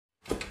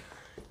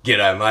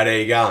G'day mate, how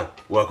you going?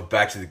 Welcome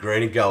back to the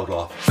Green and Gold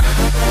Life.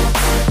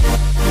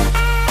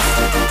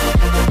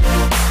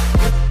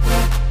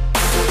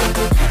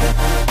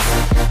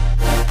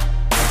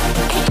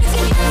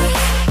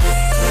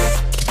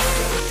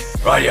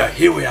 Rightio,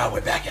 here we are,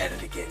 we're back at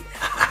it again.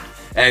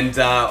 And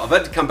I've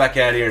had to come back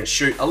out here and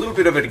shoot a little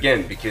bit of it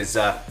again because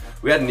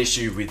we had an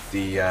issue with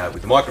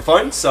the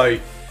microphone. So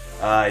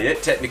yeah,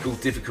 technical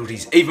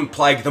difficulties even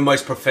plague the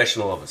most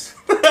professional of us.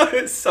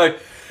 So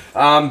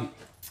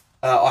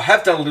I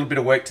have done a little bit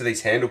of work to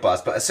these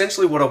handlebars, but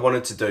essentially what I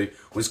wanted to do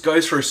was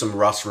go through some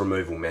rust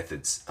removal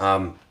methods.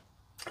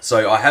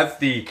 So I have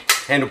the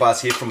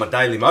handlebars here from my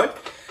daily mode,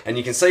 and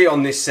you can see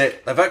on this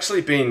set, they've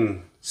actually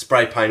been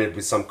spray painted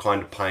with some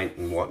kind of paint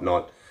and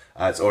whatnot.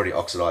 It's already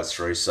oxidized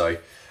through. So,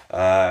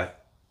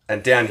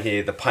 and down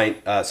here, the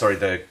paint,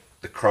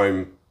 the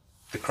chrome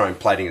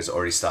plating has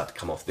already started to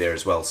come off there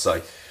as well.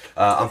 So,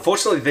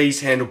 unfortunately,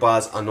 these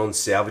handlebars are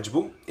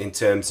non-salvageable in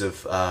terms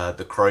of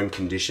the chrome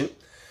condition.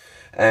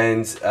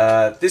 And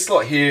this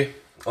lot here,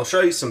 I'll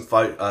show you some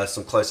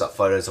close-up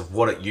photos of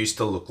what it used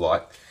to look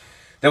like.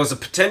 There was a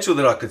potential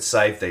that I could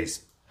save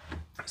these.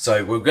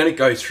 So we're going to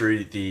go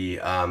through the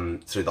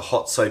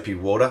hot soapy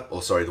water,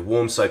 the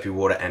warm soapy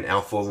water and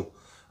alfoil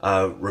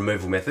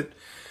removal method,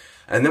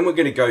 and then we're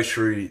going to go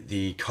through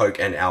the coke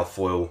and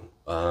alfoil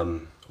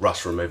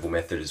rust removal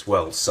method as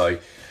well. So,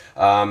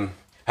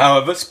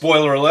 however,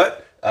 spoiler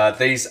alert,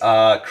 these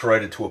are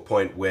corroded to a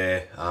point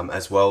where,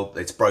 as well,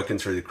 it's broken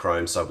through the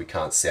chrome, so we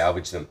can't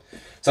salvage them.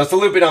 So it's a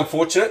little bit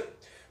unfortunate,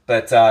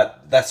 but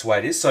that's the way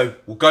it is. So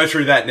we'll go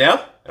through that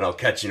now, and I'll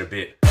catch you in a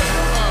bit.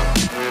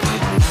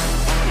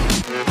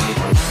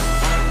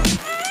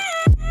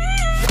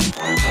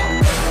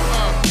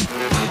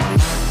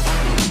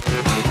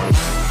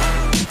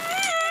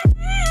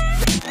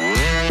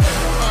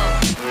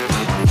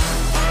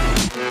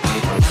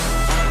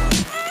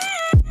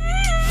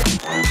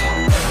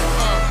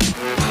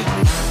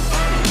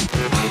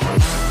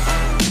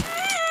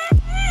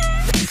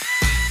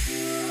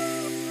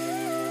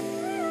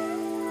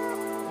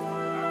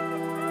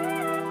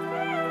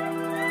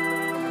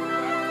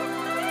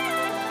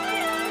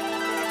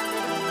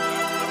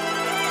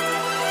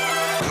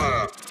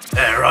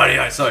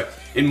 Rightio, so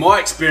in my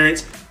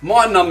experience,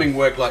 mind-numbing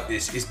work like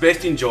this is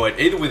best enjoyed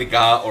either with a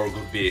gar or a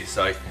good beer.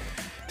 So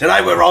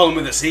today we're rolling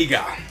with a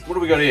cigar. What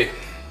do we got here?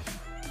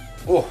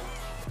 Oh,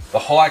 the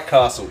High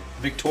Castle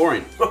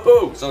Victorian.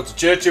 So it's a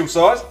Churchill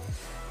size.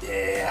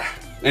 Yeah.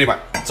 Anyway,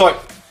 so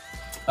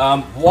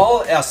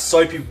while our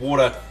soapy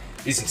water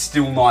is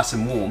still nice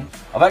and warm,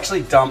 I've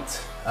actually dumped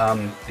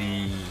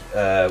the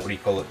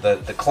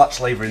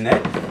clutch lever in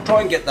there.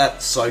 Try and get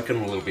that soaking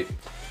a little bit.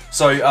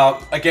 So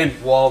again,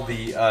 while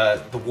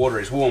the water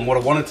is warm, what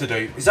I wanted to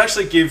do is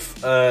actually give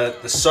the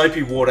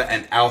soapy water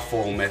and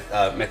alfoil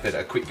method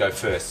a quick go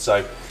first.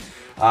 So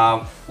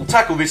we'll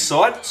tackle this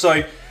side.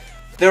 So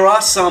there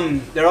are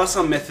some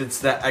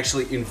methods that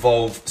actually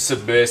involve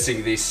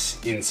submersing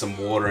this in some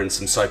water and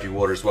some soapy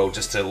water as well,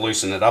 just to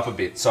loosen it up a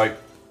bit. So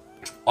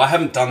I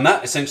haven't done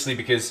that essentially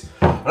because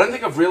I don't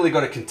think I've really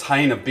got a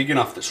container big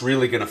enough that's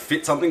really going to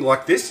fit something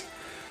like this.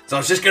 So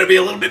it's just going to be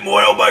a little bit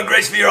more elbow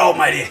grease for your old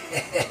mate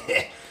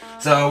here.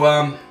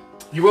 So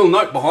you will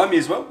note behind me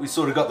as well, we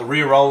sort of got the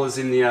rear rollers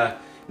in the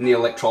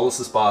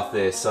electrolysis bath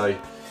there. So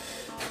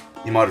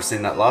you might have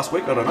seen that last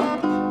week, I don't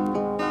know.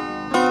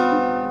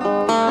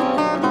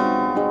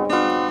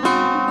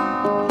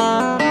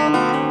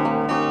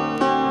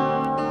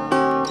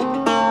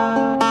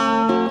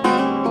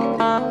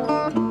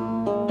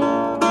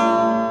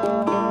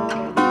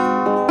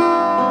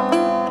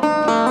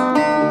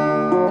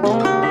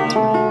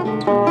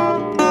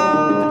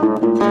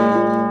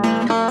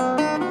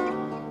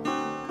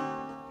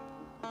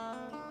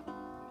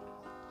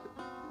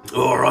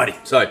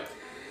 Alrighty, so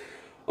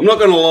I'm not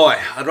going to lie,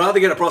 I'd rather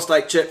get a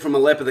prostate check from a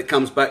leopard that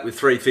comes back with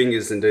 3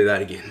 fingers than do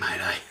that again, mate,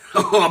 eh?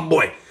 Oh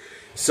boy.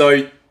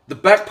 So the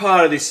back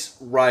part of this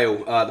rail,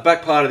 the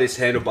back part of this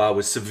handlebar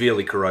was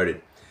severely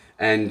corroded,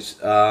 and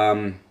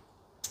the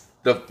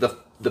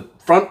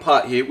front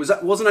part here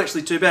wasn't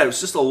actually too bad. It was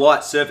just a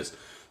light surface.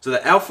 So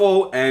the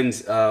alfoil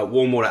and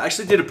warm water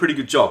actually did a pretty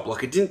good job.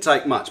 Like, it didn't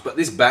take much, but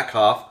this back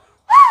half,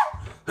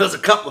 there's a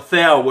couple of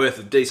thou worth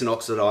of decent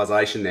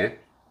oxidization there.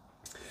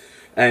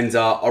 And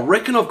I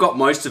reckon I've got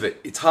most of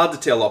it. It's hard to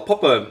tell. I'll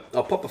pop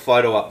a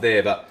photo up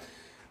there, but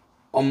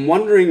I'm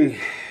wondering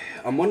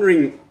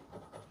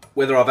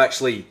whether I've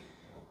actually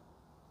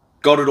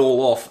got it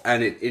all off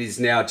and it is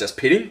now just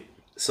pitting.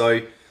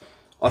 So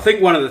I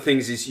think one of the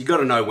things is you got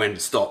to know when to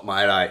stop,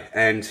 mate, eh?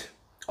 And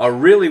I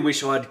really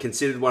wish I had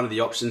considered one of the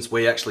options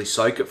where you actually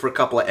soak it for a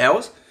couple of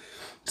hours.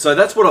 So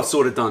that's what I've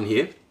sort of done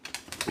here.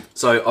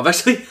 So I've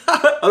actually,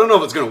 I don't know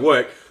if it's going to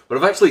work, but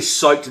I've actually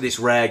soaked this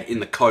rag in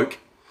the coke.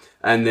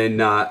 And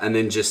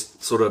then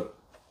just sort of,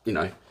 you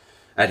know,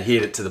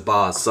 adhered it to the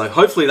bars. So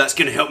hopefully that's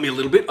going to help me a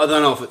little bit. I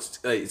don't know if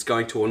it's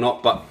going to or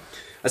not, but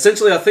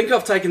essentially I think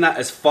I've taken that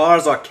as far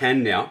as I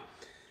can now,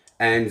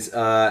 and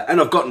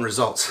I've gotten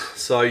results.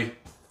 So I'm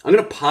going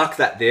to park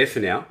that there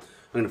for now.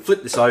 I'm going to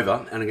flip this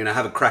over and I'm going to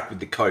have a crack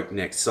with the coke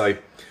next. So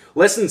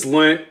lessons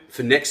learnt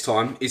for next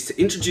time is to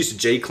introduce a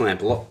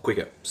G-clamp a lot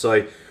quicker.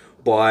 So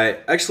by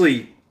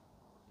actually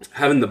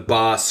having the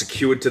bar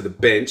secured to the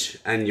bench,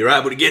 and you're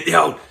able to get the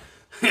old,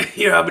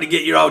 you're able to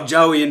get your old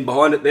Joey in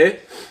behind it there,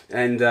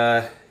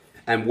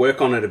 and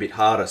work on it a bit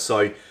harder.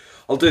 So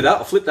I'll do that.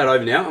 I'll flip that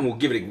over now, and we'll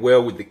give it a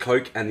whirl with the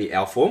coke and the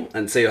alfoil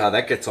and see how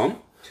that gets on.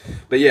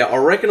 But yeah, I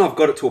reckon I've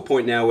got it to a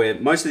point now where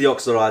most of the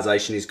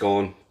oxidization is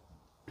gone,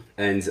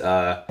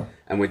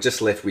 and we're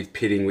just left with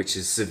pitting, which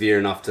is severe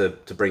enough to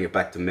bring it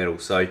back to metal.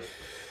 So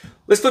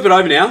let's flip it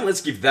over now. Let's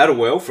give that a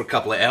whirl for a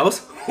couple of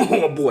hours.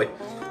 Oh boy.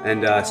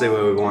 And see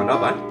where we wind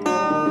up, eh?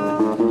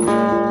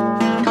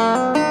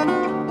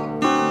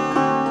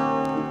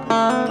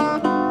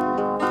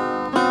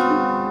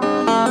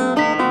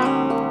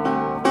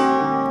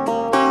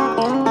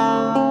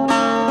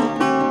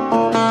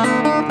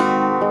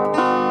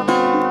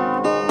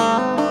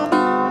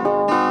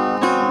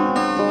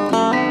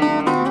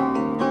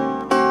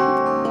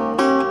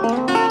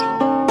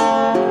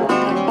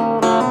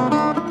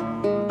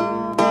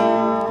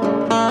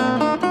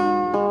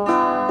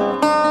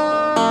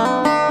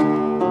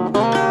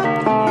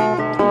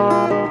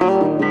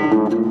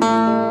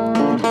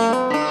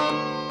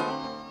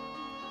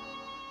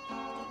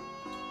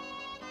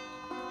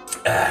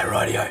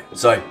 Rightio.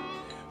 So,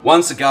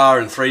 one cigar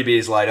and 3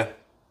 beers later,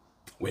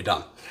 we're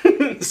done.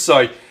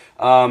 So, if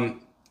I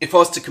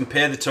was to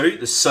compare the two,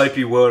 the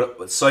soapy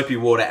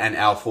water and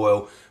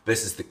alfoil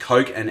versus the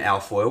coke and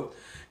alfoil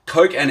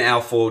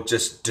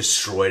just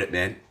destroyed it,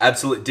 man.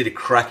 Absolutely did a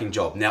cracking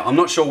job. Now, I'm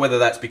not sure whether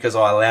that's because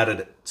I allowed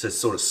it to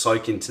sort of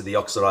soak into the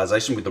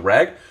oxidization with the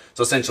rag.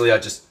 So essentially, I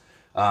just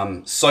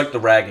soaked the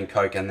rag in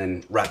coke and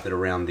then wrapped it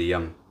around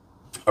the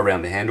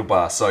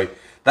handlebar. So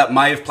that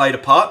may have played a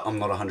part. I'm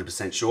not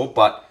 100% sure,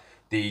 but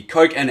the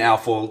coke and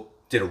alfoil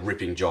did a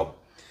ripping job.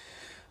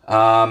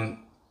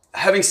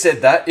 Having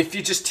said that, if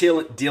you're just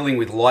dealing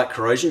with light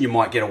corrosion, you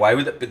might get away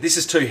with it, but this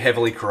is too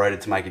heavily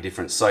corroded to make a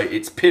difference. So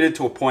it's pitted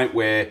to a point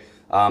where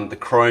the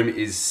chrome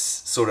is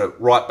sort of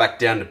right back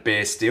down to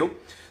bare steel.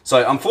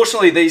 So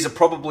unfortunately, these are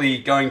probably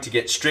going to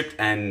get stripped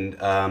and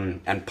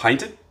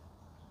painted.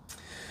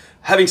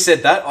 Having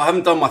said that, I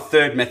haven't done my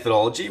third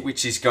methodology,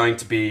 which is going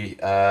to be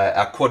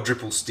our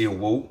quadruple steel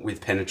wool with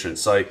penetrant.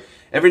 So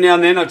every now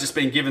and then I've just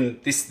been given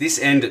this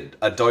end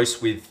a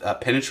dose with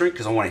penetrant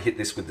because I want to hit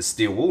this with the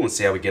steel wool and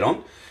see how we get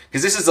on.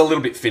 Because this is a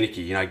little bit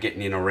finicky, you know,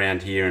 getting in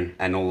around here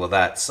and all of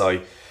that.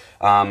 So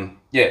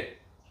yeah,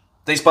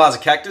 these bars are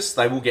cactus,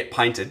 they will get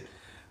painted.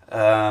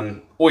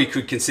 Or you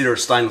could consider a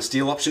stainless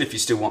steel option if you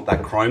still want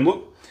that chrome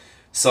look.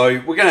 So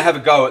we're going to have a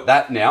go at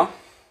that now.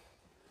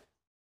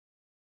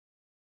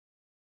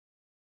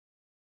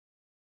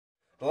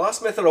 The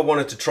last method I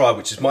wanted to try,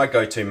 which is my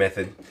go-to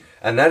method,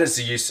 and that is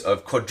the use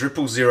of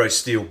quadruple zero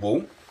steel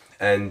wool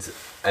and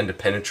a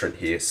penetrant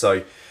here.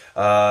 So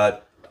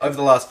over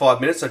the last 5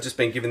 minutes, I've just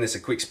been giving this a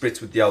quick spritz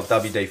with the old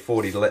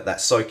WD-40 to let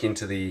that soak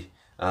into the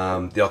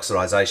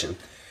oxidization.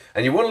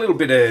 And you want a little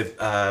bit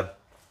of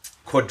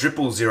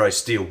quadruple zero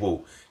steel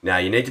wool. Now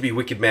you need to be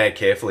wicked mad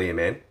careful here,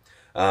 man,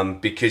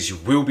 because you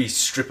will be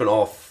stripping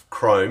off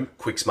chrome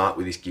quick smart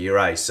with this gear,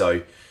 eh?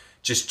 So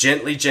just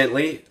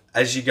gently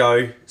as you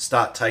go,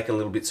 start taking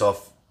little bits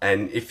off,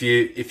 and if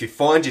you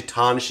find you're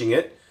tarnishing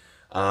it,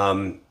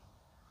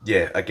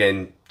 yeah,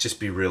 again, just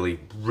be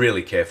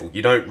really careful.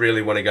 You don't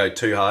really want to go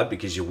too hard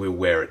because you will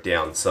wear it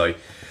down. So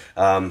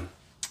yeah,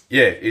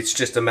 it's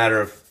just a matter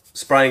of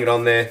spraying it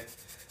on there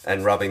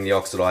and rubbing the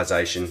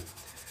oxidization,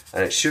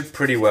 and it should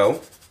pretty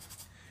well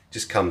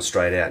just come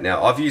straight out.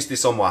 Now I've used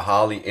this on my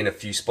Harley in a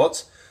few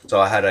spots, so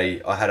I had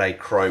a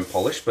chrome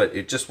polish, but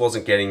it just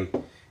wasn't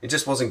getting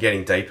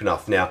deep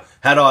enough. Now,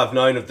 had I have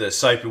known of the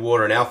soapy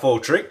water and alfoil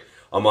trick,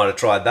 I might have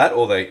tried that,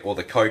 or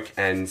the coke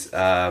and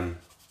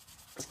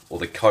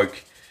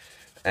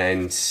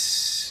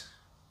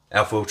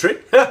alfoil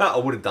trick. I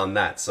would have done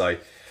that. So,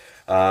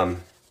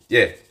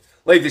 yeah,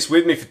 leave this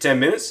with me for 10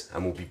 minutes,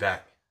 and we'll be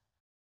back.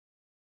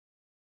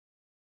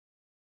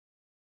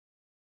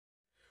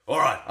 All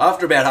right,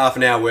 after about half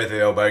an hour worth of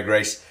elbow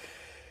grease,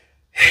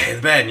 the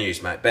bad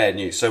news, mate, bad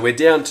news. So we're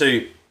down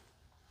to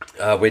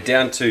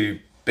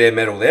bare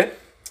metal there.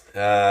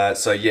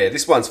 So yeah,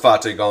 this one's far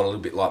too gone, a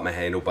little bit like my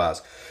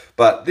handlebars.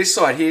 But this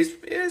side here,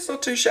 it's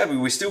not too shabby.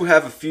 We still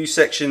have a few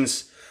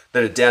sections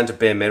that are down to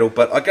bare metal,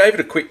 but I gave it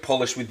a quick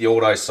polish with the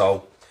auto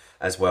sole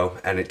as well,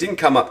 and it didn't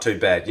come up too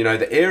bad. You know,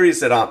 the areas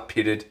that aren't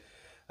pitted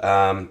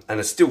and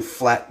are still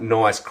flat,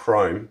 nice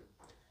chrome,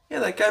 yeah,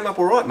 they came up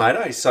all right, mate,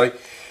 eh? So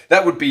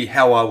that would be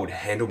how I would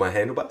handle my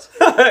handlebars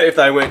if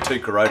they weren't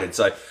too corroded.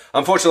 So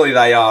unfortunately,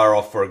 they are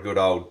off for a good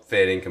old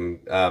fair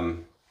income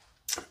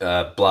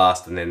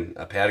blast and then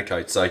a powder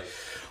coat. So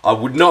I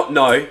would not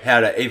know how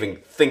to even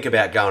think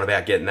about going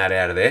about getting that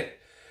out of there.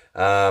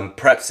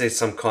 Perhaps there's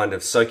some kind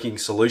of soaking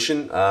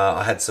solution.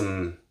 I had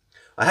something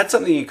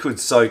you could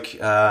soak.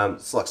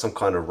 It's like some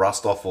kind of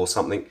rust off or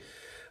something.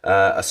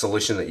 A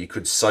solution that you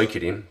could soak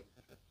it in,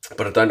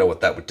 but I don't know what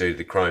that would do to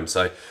the chrome.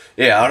 So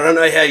yeah, I don't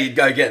know how you'd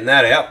go getting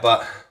that out,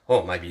 but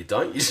Or maybe you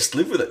don't, you just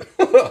live with it.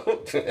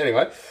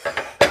 Anyway,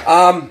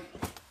 now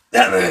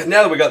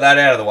that we got that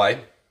out of the way,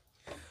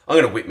 I'm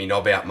going to whip my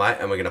knob out, mate,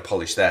 and we're going to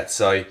polish that.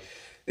 So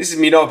this is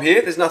my knob here.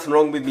 There's nothing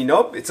wrong with my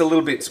knob. It's a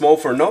little bit small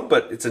for a knob,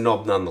 but it's a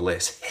knob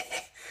nonetheless.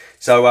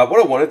 So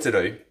what I wanted to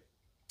do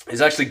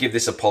is actually give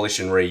this a polish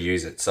and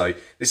reuse it. So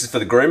this is for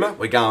the groomer.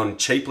 We're going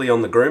cheaply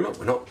on the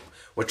groomer.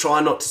 We're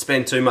trying not to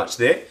spend too much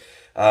there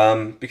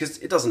because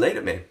it doesn't need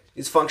it, man.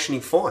 It's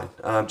functioning fine.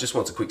 Just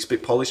wants a quick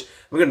spit polish.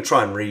 We're going to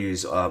try and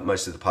reuse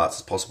most of the parts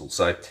as possible.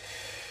 So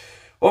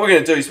what we're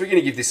going to do is we're going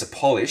to give this a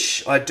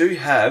polish. I do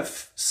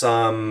have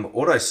some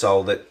auto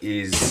sole that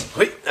is,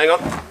 hang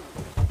on,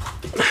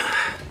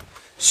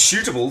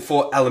 suitable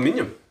for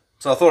aluminium.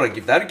 So I thought I'd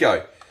give that a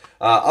go.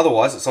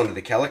 Otherwise, it's onto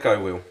the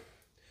calico wheel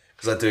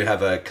because I do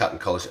have a cut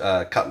and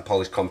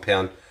polish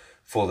compound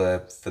for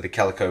the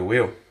calico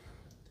wheel.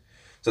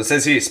 So it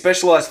says here,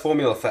 specialized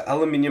formula for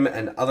aluminium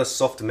and other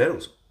soft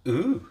metals.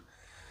 Ooh.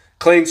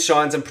 Cleans,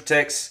 shines and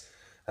protects.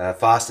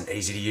 Fast and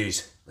easy to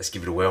use. Let's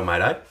give it a whirl,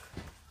 mate, eh?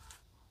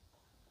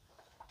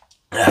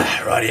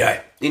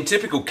 Rightio. In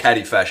typical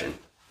caddy fashion,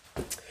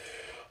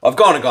 I've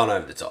gone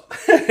over the top.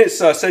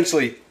 So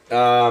essentially,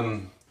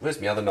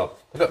 where's my other knob?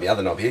 I've got my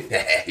other knob here.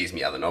 Here's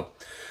my other knob.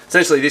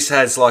 Essentially, this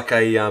has like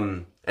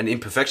an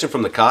imperfection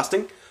from the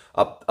casting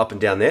up and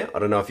down there. I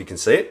don't know if you can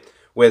see it,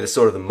 where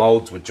the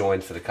molds were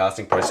joined for the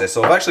casting process.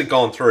 So I've actually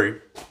gone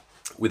through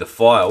with a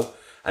file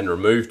and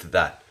removed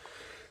that.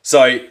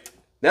 So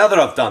now that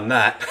I've done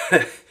that,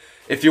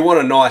 if you want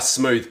a nice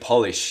smooth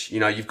polish,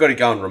 you've got to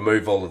go and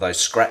remove all of those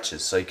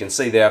scratches. So you can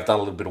see there I've done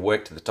a little bit of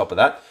work to the top of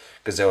that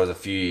because there was a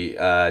few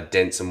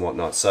dents and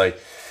whatnot. So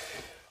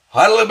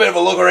I had a little bit of a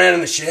look around in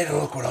the shed and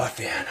look what I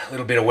found. A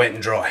little bit of wet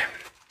and dry.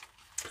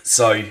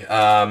 So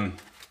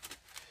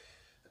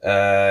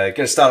going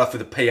to start off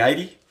with a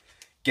P80,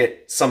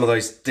 get some of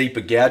those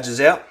deeper gouges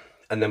out,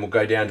 and then we'll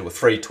go down to a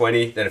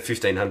 320, then a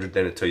 1500,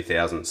 then a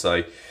 2000.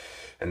 So,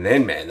 and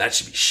then, man, that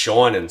should be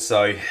shining.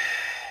 So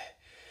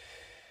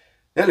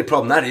the only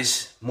problem that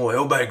is more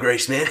elbow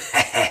grease, man.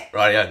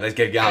 Rightio, let's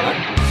get going,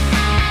 mate.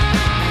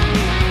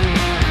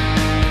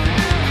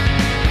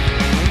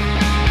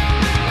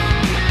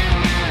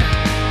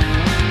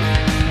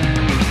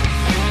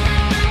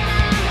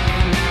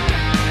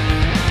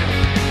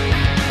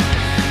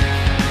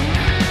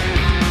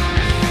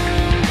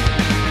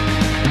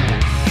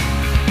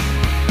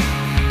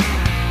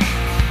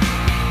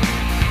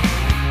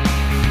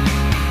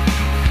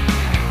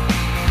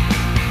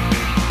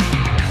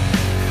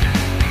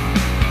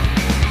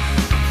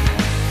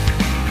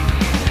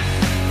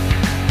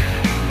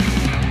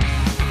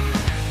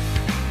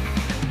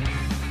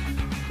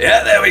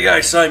 Yeah, there we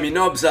go. So my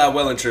knobs are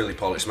well and truly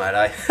polished, mate,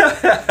 eh?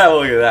 Look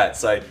at that.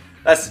 So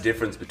that's the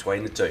difference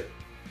between the two.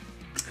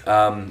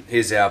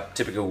 Here's our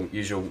typical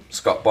usual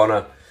Scott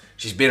Bonnar.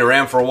 She's been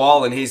around for a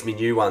while, and here's my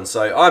new one.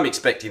 So I'm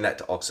expecting that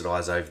to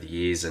oxidize over the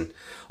years, and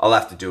I'll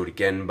have to do it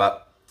again.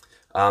 But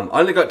I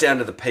only got down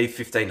to the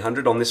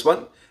P1500 on this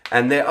one,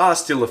 and there are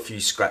still a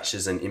few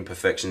scratches and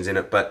imperfections in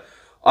it, but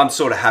I'm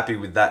sort of happy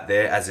with that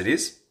there as it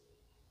is.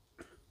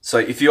 So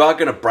if you are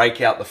going to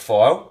break out the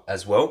file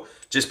as well,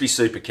 just be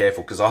super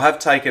careful because I have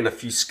taken a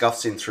few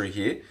scuffs in through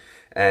here,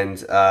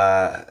 and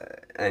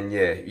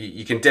yeah,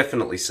 you can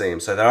definitely see them.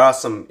 So there are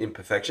some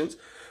imperfections,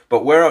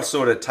 but where I've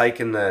sort of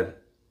taken the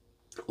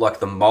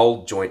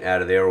mold joint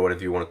out of there, or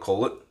whatever you want to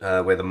call it,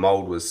 where the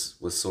mold was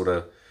sort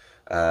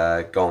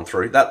of gone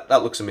through, that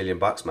looks $1 million,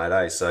 mate,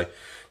 eh? So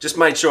just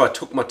made sure I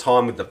took my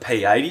time with the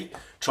P80,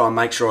 try and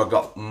make sure I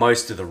got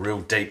most of the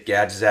real deep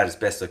gouges out as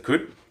best I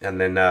could, and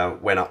then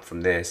went up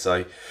from there.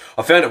 So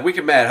I found it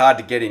wicked mad hard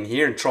to get in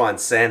here and try and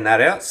sand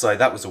that out. So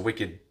that was a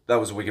wicked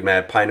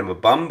mad pain in my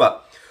bum,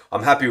 but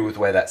I'm happy with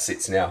where that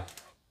sits now.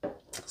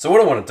 So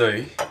what I want to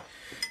do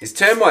is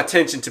turn my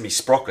attention to my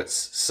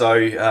sprockets.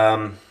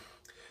 So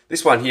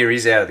this one here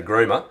is out of the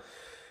groomer,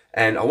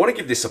 and I want to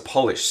give this a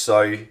polish.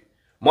 So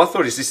my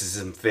thought is this is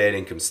some fair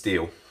income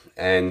steel,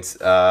 and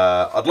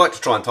I'd like to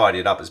try and tidy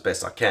it up as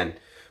best I can.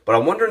 But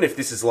I'm wondering if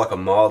this is like a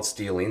mild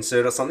steel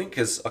insert or something,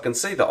 because I can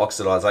see the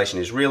oxidization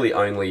is really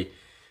only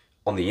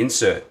on the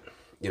insert,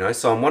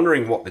 so I'm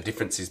wondering what the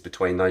difference is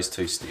between those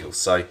two steels.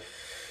 So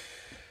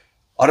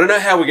I don't know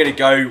how we're going to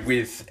go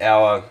with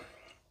our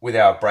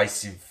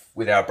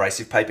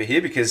abrasive paper here,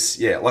 because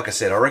yeah, like I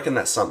said, I reckon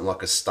that's something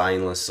like a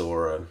stainless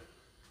or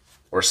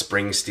a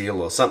spring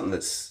steel or something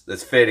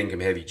that's fair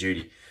income heavy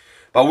duty.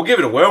 But we'll give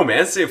it a whirl,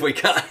 man. See if we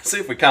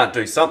can't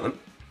do something.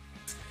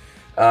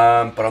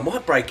 But I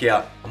might break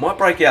out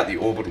the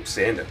orbital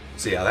sander.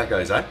 See how that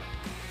goes, eh?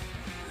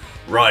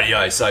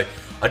 Rightio. So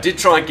I did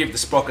try and give the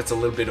sprockets a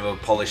little bit of a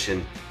polish,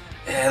 and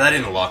yeah, they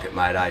didn't like it,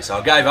 mate, eh? So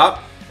I gave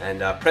up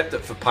and prepped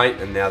it for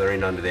paint, and now they're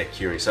in under there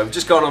curing. So we've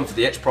just gone on for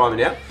the etch primer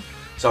now.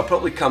 So I'll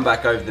probably come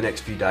back over the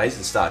next few days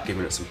and start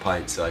giving it some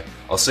paint. So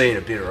I'll see you in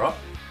a bit, alright?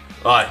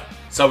 Alright,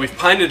 so we've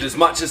painted as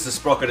much as the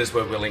sprocket as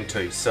we're willing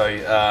to.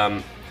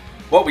 So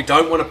what we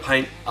don't want to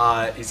paint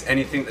is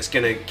anything that's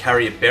going to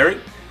carry a bearing.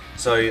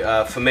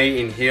 So for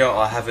me in here,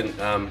 I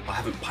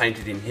haven't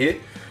painted in here.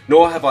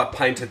 nor have I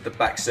painted the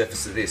back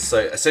surface of this. So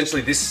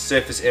essentially this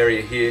surface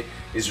area here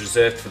is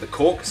reserved for the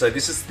cork. So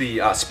this is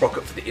the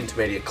sprocket for the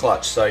intermediate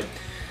clutch. So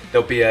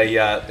there'll be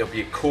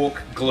a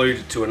cork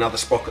glued to another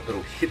sprocket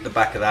that'll hit the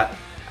back of that,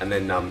 and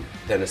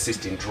then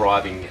assist in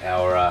driving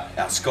our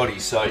Scotty.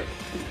 So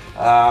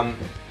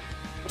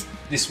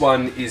this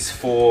one is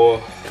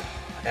for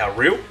our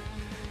reel,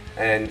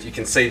 and you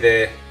can see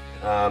there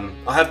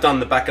I have done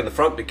the back and the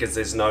front because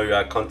there's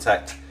no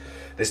contact.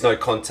 There's no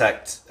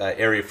contact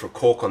area for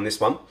cork on this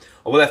one.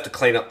 I will have to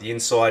clean up the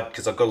inside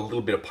because I've got a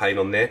little bit of paint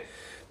on there.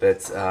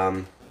 But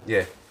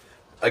yeah,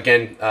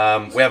 again,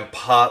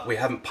 we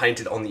haven't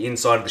painted on the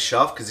inside of the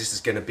shaft because this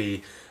is going to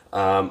be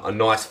a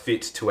nice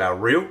fit to our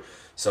reel.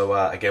 So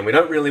again, we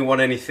don't really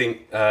want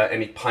anything,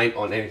 any paint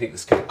on anything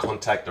that's going to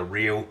contact a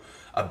reel,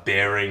 a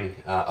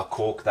bearing, a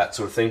cork, that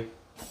sort of thing.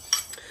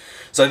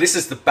 So this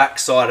is the back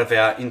side of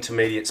our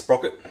intermediate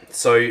sprocket.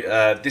 So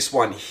this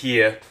one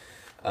here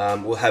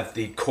will have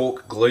the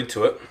cork glued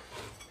to it,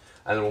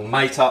 and it will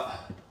mate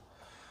up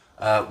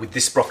with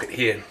this sprocket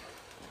here.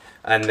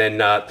 And then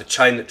the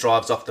chain that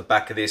drives off the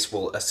back of this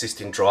will assist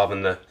in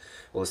driving the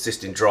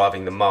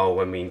mower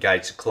when we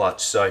engage the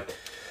clutch. So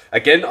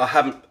again, I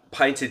haven't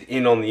painted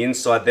in on the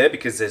inside there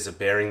because there's a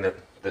bearing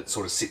that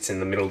sort of sits in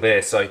the middle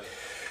there. So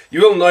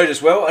you will note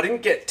as well, I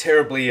didn't get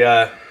terribly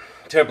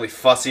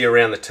fussy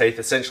around the teeth.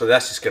 Essentially,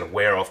 that's just going to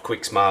wear off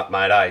quick, smart,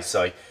 mate, eh?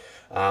 So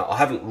I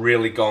haven't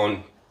really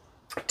gone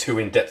too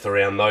in depth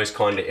around those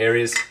kind of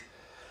areas.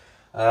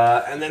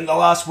 And then the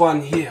last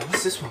one here,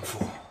 what's this one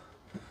for?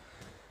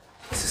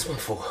 What's this one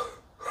for?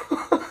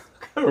 I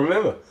can't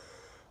remember.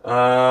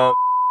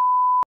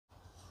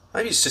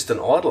 Maybe it's just an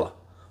idler.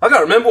 I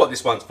can't remember what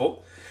this one's for.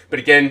 But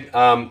again,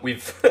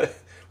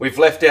 we've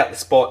left out the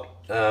spot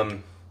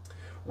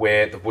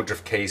where the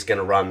Woodruff key is going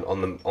to run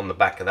on the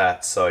back of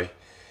that. So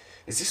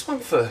is this one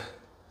for?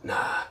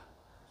 Nah.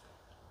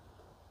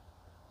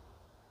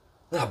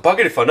 No, bug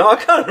it if I know. I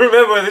can't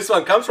remember where this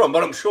one comes from,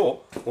 but I'm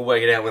sure we'll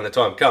work it out when the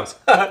time comes.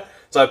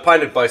 So I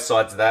painted both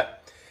sides of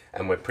that,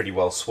 and we're pretty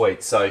well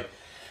sweet. So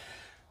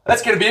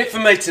that's going to be it for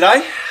me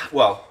today.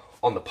 Well,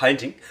 on the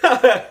painting.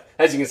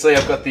 As you can see,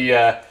 I've got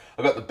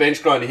the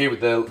bench grinder here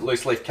with the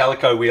loose leaf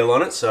calico wheel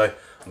on it, so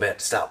I'm about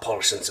to start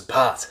polishing some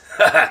parts.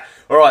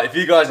 Alright, if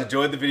you guys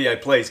enjoyed the video,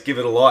 please give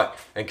it a like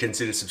and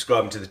consider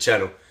subscribing to the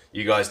channel.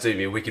 You guys do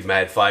me a wicked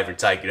mad favour and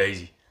take it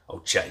easy. I'll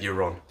chat you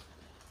on.